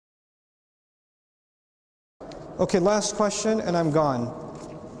Okay, last question and I'm gone.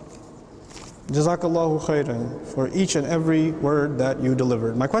 Jazakallahu khairan for each and every word that you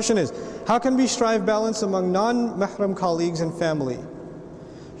delivered. My question is, how can we strive balance among non-mahram colleagues and family?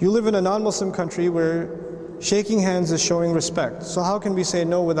 You live in a non-Muslim country where shaking hands is showing respect. So how can we say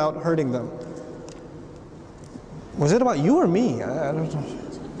no without hurting them? Was it about you or me? I don't know.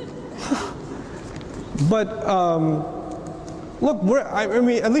 But look, I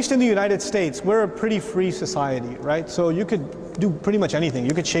mean, at least in the United States, we're a pretty free society, right? So you could do pretty much anything.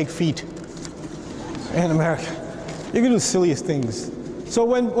 You could shake feet in America. You can do the silliest things. So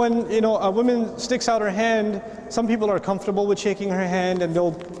when you know, a woman sticks out her hand, some people are comfortable with shaking her hand and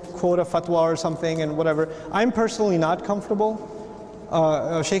they'll quote a fatwa or something and whatever. I'm personally not comfortable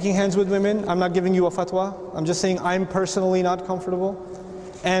shaking hands with women. I'm not giving you a fatwa. I'm just saying I'm personally not comfortable.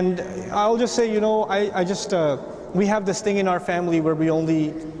 And I'll just say, you know, we have this thing in our family where we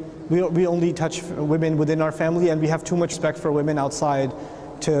only touch women within our family, and we have too much respect for women outside.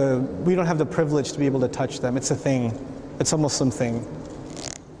 We don't have the privilege to be able to touch them. It's a thing. It's a Muslim thing.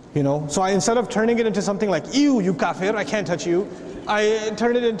 You know? So instead of turning it into something like, ew, you kafir, I can't touch you, I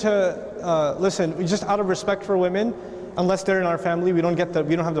turn it into, listen, just out of respect for women, unless they're in our family, we don't have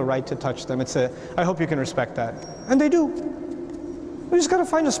the right to touch them. I hope you can respect that. And they do. We just got to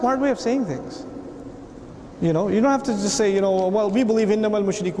find a smart way of saying things. You know, you don't have to just say, you know, well, we believe innamal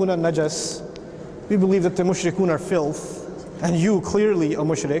mushrikuna najas. We believe that the mushrikun are filth, and you clearly a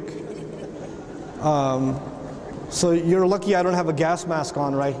mushrik. So you're lucky I don't have a gas mask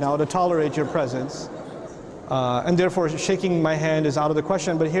on right now to tolerate your presence. And therefore shaking my hand is out of the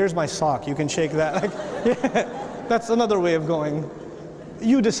question, but here's my sock, you can shake that. Yeah, that's another way of going.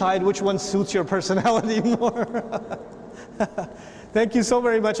 You decide which one suits your personality more. Thank you so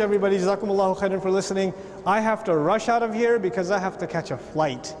very much, everybody. Jazakumullahu khairan for listening. I have to rush out of here because I have to catch a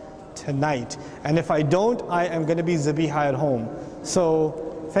flight tonight. And if I don't, I am going to be zabiha at home.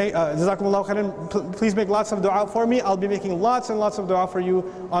 So, Jazakumullahu khairan. Please make lots of dua for me. I'll be making lots and lots of dua for you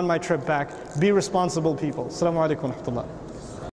on my trip back. Be responsible people. Assalamu alaikum wa rahmatullah.